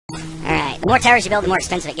The more towers you build, the more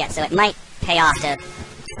expensive it gets, so it might pay off to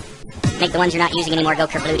make the ones you're not using anymore go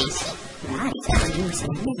kerblooties. I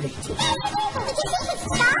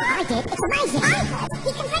did. It's amazing. I heard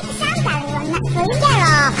he can break the sound barrier on that phone.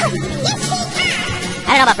 Yes, he can.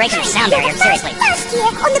 I don't know about breaking the sound barrier, seriously. Last year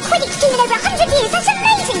on the Quiddich team in over 100 years. That's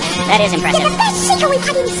amazing. That is impressive. You're the best seeker we've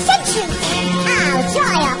had in centuries. Oh,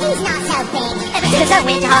 dry up. He's not so big. Ever since I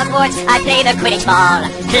went to Hogwarts, I play the Quidditch ball.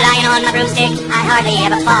 Flying on my broomstick, I hardly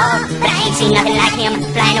ever fall. But I ain't seen nothing like him,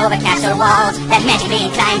 flying over castle walls. That magically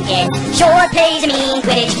inclined kid sure plays a mean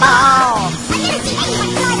Quidditch ball. I've never seen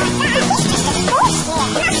anyone fly like that. He's just a force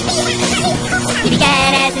here. He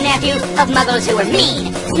began as the nephew of muggles who were mean,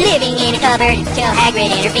 living in a cupboard till Hagrid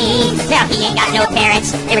intervened. Now he ain't got no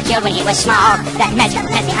parents, they were killed when he was small. That magical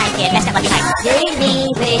mess behind kid messed up like behind. Play the mean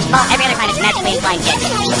Quidditch ball. Every other time it's magically inclined kid.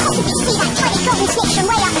 Now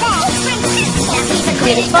he's a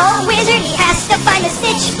Quidditch Ball Wizard, he has to find the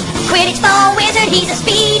snitch. Quidditch Ball Wizard, he's a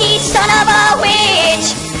speedy son of a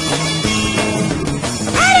witch.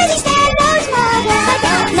 How does he stand those muggles? I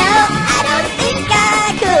don't know, I don't think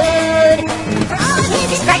I could. For all of his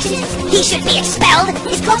distractions, he should be expelled.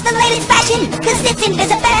 His clothes the latest fashion, cause it's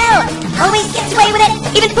invisible. Always gets away with it,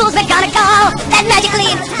 even fools McGuire. That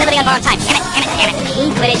magically ability on borrowed time. Damn it.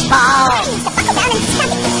 Mean Quidditch Ball. Buckle down and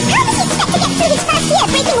stand it. How does he expect to get through his first year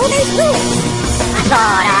breaking all those rules? I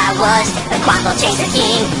thought I was the Quaffle Chaser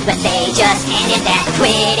King, but they just handed that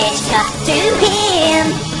Quidditch cup to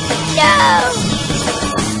him. No!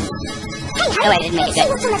 Hey, oh wait, I didn't make it good.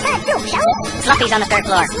 What's on the third floor, shall we? Fluffy's on the third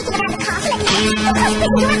floor. Sneaking around the castle at night. Of course,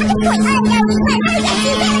 Pigeons are 100 points. I know we won't. Oh, yes,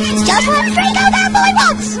 you will. It's just what Draco that boy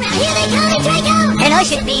wants. Now here they come, Draco. And I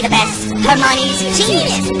should be the best. Hermione's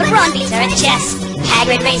genius, but Ron beats her at chess.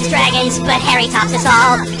 Hagrid raises dragons, but Harry tops us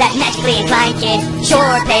all. That magically inclined kid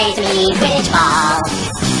sure plays a mean Quidditch ball.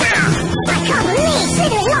 I can't believe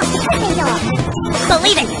Slytherin lost to Gryffindor.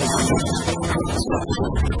 Believe it!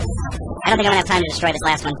 I don't think I'm gonna have time to destroy this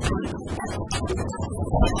last one.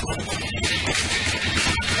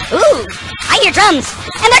 Ooh! I hear drums!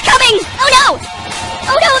 And they're coming! Oh no!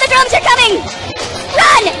 Oh no, the drums are coming!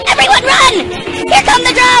 Run! Everyone run! Here come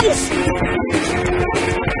the drums!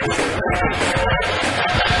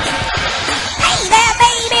 Hey there,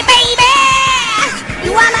 baby!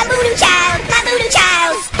 You are my voodoo child! My voodoo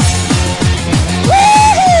child!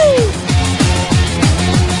 Woohoo!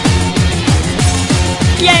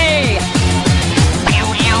 Yay!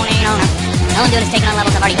 All I'm doing is taking on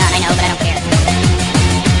levels I've already done, I know, but I don't care.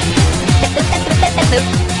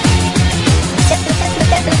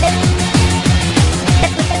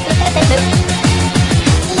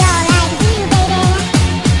 You're like you, baby.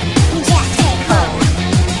 Just take hold.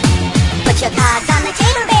 Put your cards on the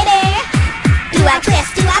table, baby. Do I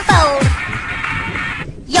twist, do I fold?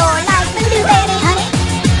 You're like Voodoo, baby, honey.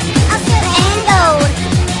 I'll silver And gold.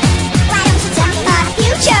 Why don't you tell me My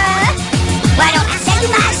future. Why don't I sell you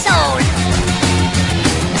my soul?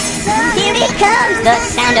 Here it comes, the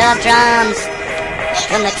sound of drums.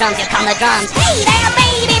 From the drums, here come the drums. Hey there,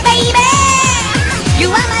 baby! You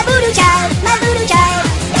are my voodoo child, my voodoo child.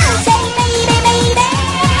 Don't say baby.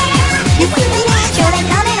 You feel the natural and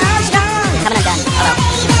coming on strong. Coming undone, hello.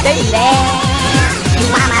 Baby, you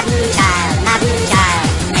are my voodoo child, my voodoo child.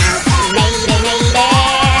 Maybe.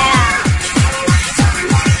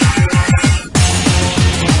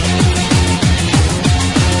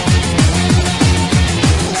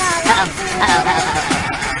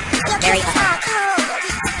 Very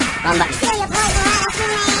wrong button.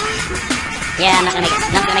 Yeah, I'm not gonna make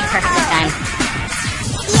it perfect this time.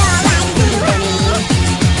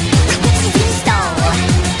 You stole.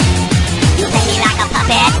 You play me like a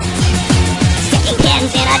puppet, sticking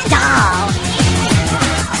pins in a doll.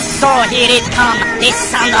 So here it come, this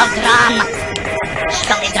sound of drum.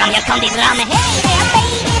 Come the drum, here come the drum. Hey there,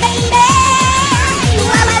 baby. You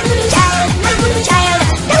are my voodoo child.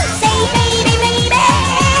 Don't say baby.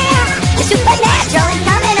 The supernatural is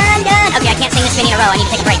coming undone. Okay, I can't sing this many in a row, I need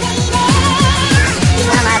to take a break. You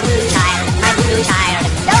are my voodoo child.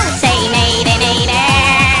 Don't say maybe.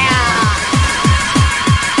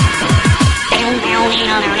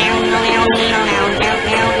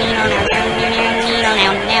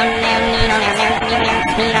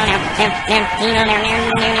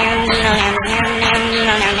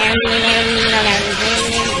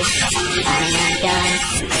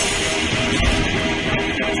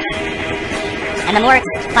 And the more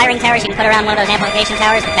firing towers you can put around one of those amplification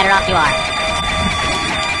towers, the better off you are.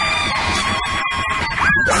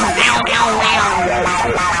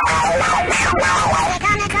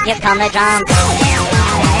 Here come the drums.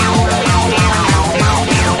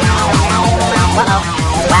 Uh-oh.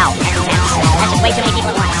 Wow, that's intense. That's just way too many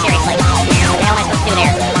people at once, seriously.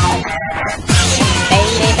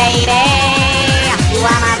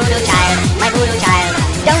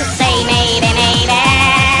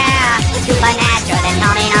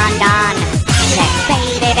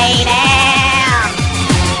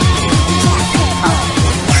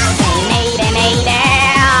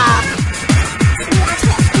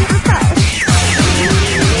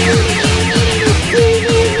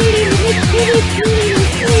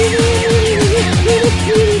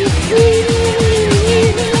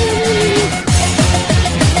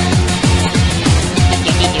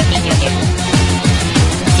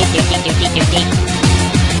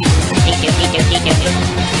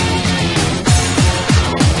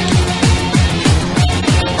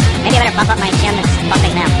 buff up my gem that's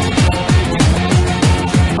buffing them.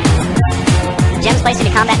 Gems placed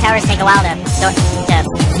into combat towers take a while to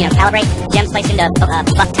calibrate. Gems placed into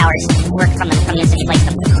buff towers work from the instant you place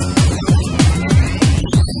them.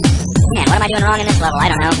 Man, what am I doing wrong in this level? I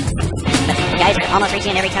don't know. But the guys are almost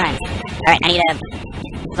reaching it every time. Alright, I need a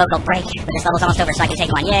vocal break, but this level's almost over so I can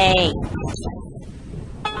take one. Yay!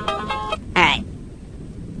 Alright.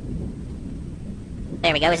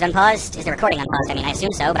 There we go, is it unpaused? Is the recording unpaused? I mean, I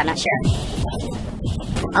assume so, but I'm not sure.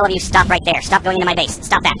 All of you stop right there. Stop going into my base.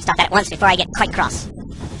 Stop that. Stop that at once before I get quite cross.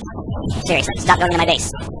 Seriously, stop going into my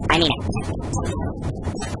base. I mean it.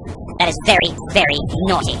 That is very, very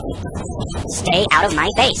naughty. Stay out of my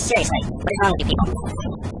base. Seriously. What is wrong with you people?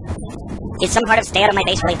 Is some part of stay out of my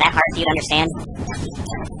base really that hard for you to understand?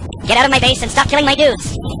 Get out of my base and stop killing my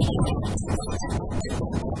dudes!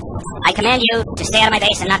 I command you to stay out of my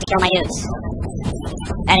base and not to kill my dudes.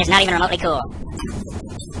 That is not even remotely cool.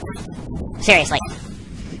 Seriously.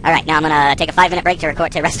 Alright, now I'm gonna take a 5-minute break to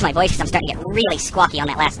record to rest my voice because I'm starting to get really squawky on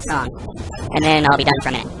that last song. And then I'll be done for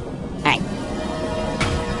a minute. Alright.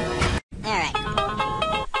 Alright.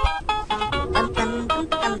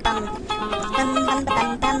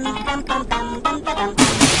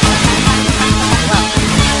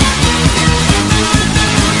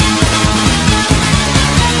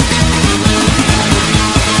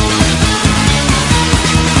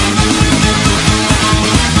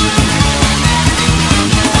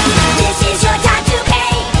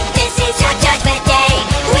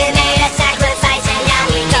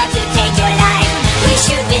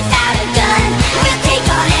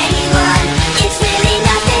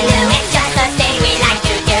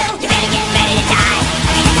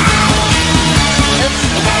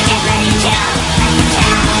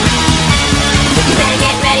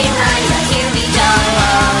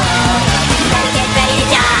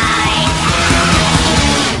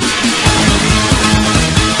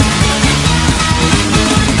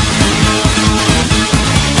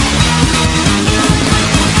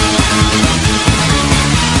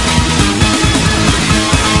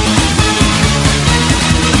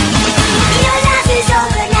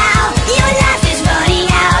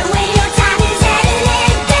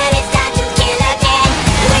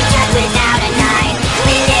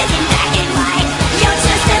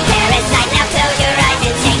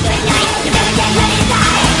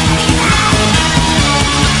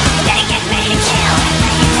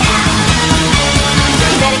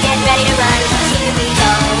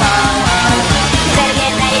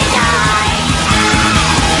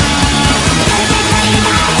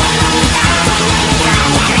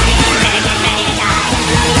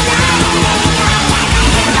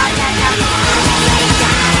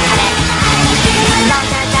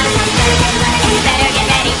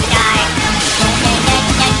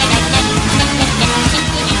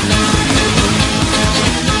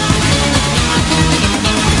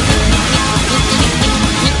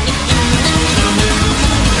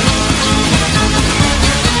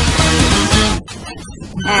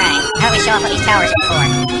 Show off what these towers are for.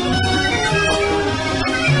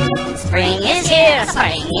 Spring is here,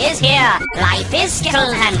 spring is here. Life is skittle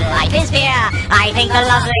and life is beer. I think the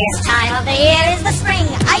loveliest time of the year is the spring.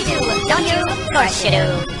 I do, don't you? Of course you do.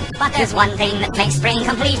 But there's one thing that makes spring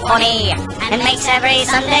complete for me, and makes every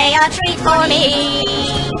Sunday a treat for me.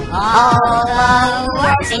 All the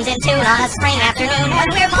world seems in tune on a spring afternoon when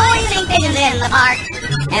we're poisoning pigeons in the park.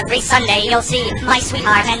 Every Sunday you'll see my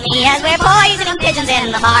sweetheart and me as we're poisoning pigeons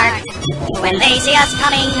in the park. When they see us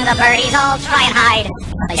coming, the birdies all try and hide.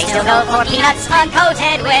 They still go for peanuts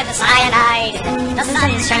uncoated with cyanide. The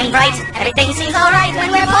sun's shining bright, everything seems alright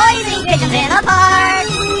when we're poisoning pigeons in the park.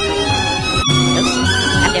 Oops,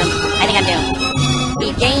 I'm doomed. I think I'm doomed.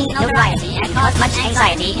 We've gained notoriety and caused much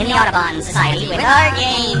anxiety in the Audubon Society with our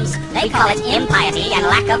games. They call it impiety and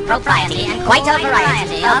lack of propriety and quite a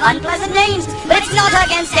variety of unpleasant names. But it's not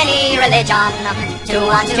against any religion to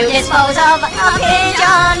want to dispose of a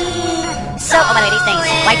pigeon. So, oh, by the way, these things,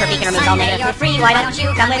 wiper beacon removes all negative. You're free, why don't you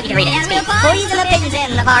come with me to read it? It's me. Poison the pigeons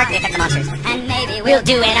in the park, we affect the monsters. And maybe we'll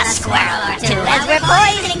do in a squirrel or two as we're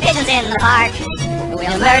poisoning pigeons in the park.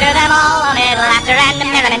 We'll murder them all amid laughter and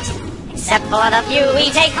merriment. Except for the few we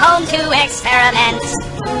take home to experiment.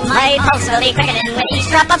 My pulse will be quickening with each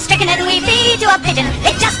drop of strychnine we feed to a pigeon.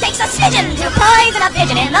 It just takes a smidgen to poison a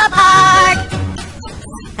pigeon in the park.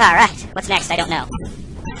 Alright, what's next? I don't know.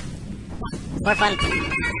 More fun.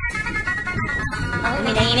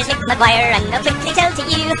 My name is Mick McGuire, and I'll quickly tell to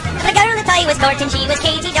you the girl that I was courting, she was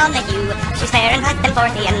Katie Donahue. She's fair and fat and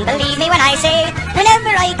forty, and believe me when I say,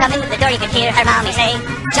 whenever I come into the door you can hear her mommy say,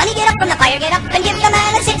 Johnny, get up from the fire, get up and give the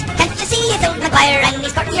man a sit. Can't you see it's old McGuire and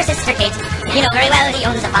he's courting your sister Kate? You know very well he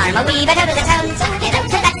owns a farm a wee bit out of the town, so get out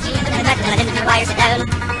to that tree and didn't McGuire sit down.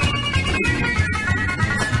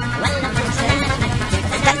 Well,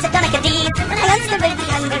 dance a Donica-dee, I asked her baby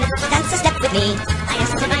hunger, dance a step with me. I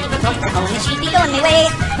asked her if I would walk her home and she'd be going my way.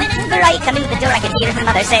 Whenever I come in the door I could hear her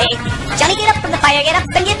mother say, Johnny, get up from the fire, get up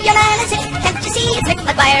and give your man a sit. Can't you see it's Mick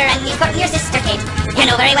McGuire and he's courting your sister Kate. You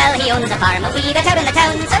know very well he owns a farm a wee bit out in the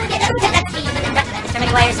town, so get out to that tree and let Mr.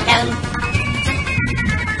 McGuire sit down.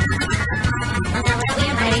 Well, now that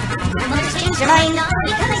we're married, my mother's changed her mind,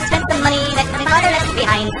 because I spent the money that my father left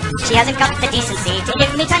behind. She hasn't got the decency to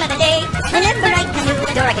give me time of the day. Whenever I come in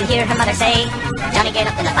the door I can hear her mother say, Johnny, get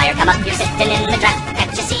up in the fire, come up, you're sitting in the draft.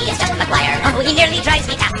 Can't you see it's just McGuire? Oh, he nearly drives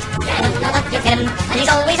me daft. I don't know what you'll get him, and he's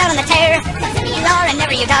always out on the tear. You are and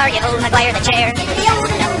never you tar, you owe McGuire the chair.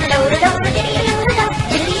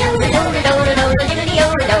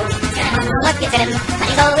 What gets in him, and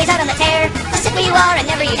he's always out on the tear. A sickly you are and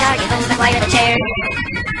never you tar, you owe McGuire the chair.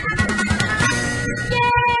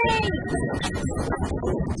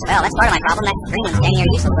 Well, that's part of my problem. That green one's dang near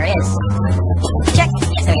useless where it is. Check.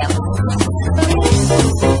 Yes, there we go.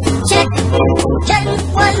 Check. Check.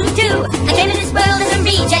 1, 2. I came into this world as a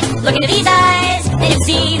reject. Look into these eyes, and you'll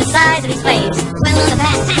see the size of these flames. Well, on the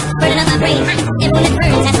past, burning up my brain. Everyone that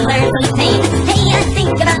burns has to learn from the pain. Hey, I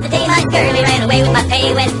think about the day my girlie ran away with my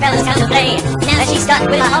pay when fellas come to play. Now she's stuck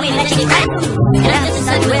with a homie that she can crack. And I'm just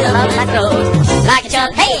stuck with a love that grows. Like a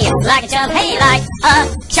chump, hey, like a chump, hey, like a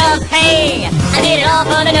chump, hey. I did it all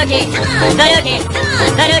for the Nookie, the Nookie,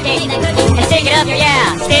 the Nookie. And stick it up your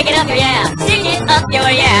yeah, stick it up your yeah, stick it up your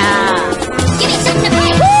yeah. Give me something to play.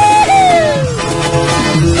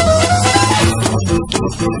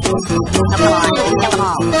 Oh, come on, kill them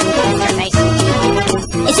all. Their face.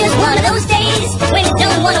 It's just one of those days when you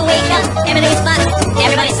don't want to wake up. Everything's fun,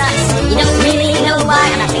 everybody sucks. You don't really know why.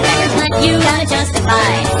 I'm not saying that. But you gotta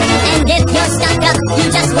justify. And if you're stuck up, you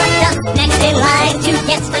just worked up. Next in line to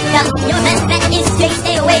get split up. Your best bet is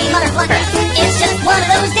stay away, motherfluffer. It's just one of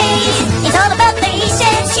those days. It's all about the he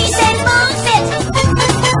said, she said, bullshit.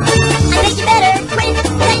 I think you better quit,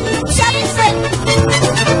 then shut and slip.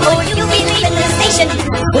 Or you'll be leaving the station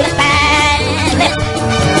with a bad lip.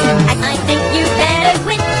 I think you better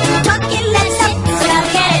quit talking that stuff about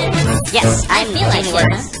a head. Yes, I feel like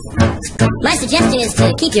words. My suggestion is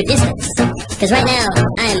to keep your distance, because right now,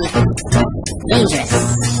 I'm dangerous.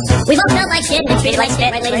 We've all felt like shit and treated like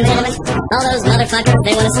shit, right, ladies and gentlemen? All those motherfuckers,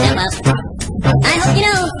 they want to step up. I hope you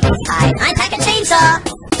know, I pack a chainsaw.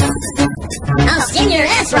 I'll skin your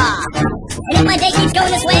ass raw. And if my day keeps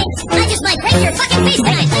going this way, I just might break your fucking face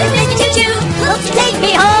tonight. Mr. Choo-Choo, won't you take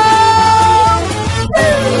me home?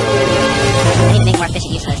 I need to make more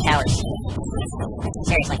efficient use of those towers.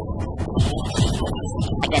 Seriously.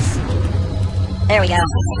 Like this. There we go.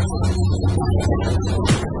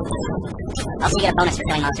 Also, you get a bonus for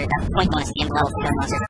killing monsters. A point bonus at the end of the level for killing monsters.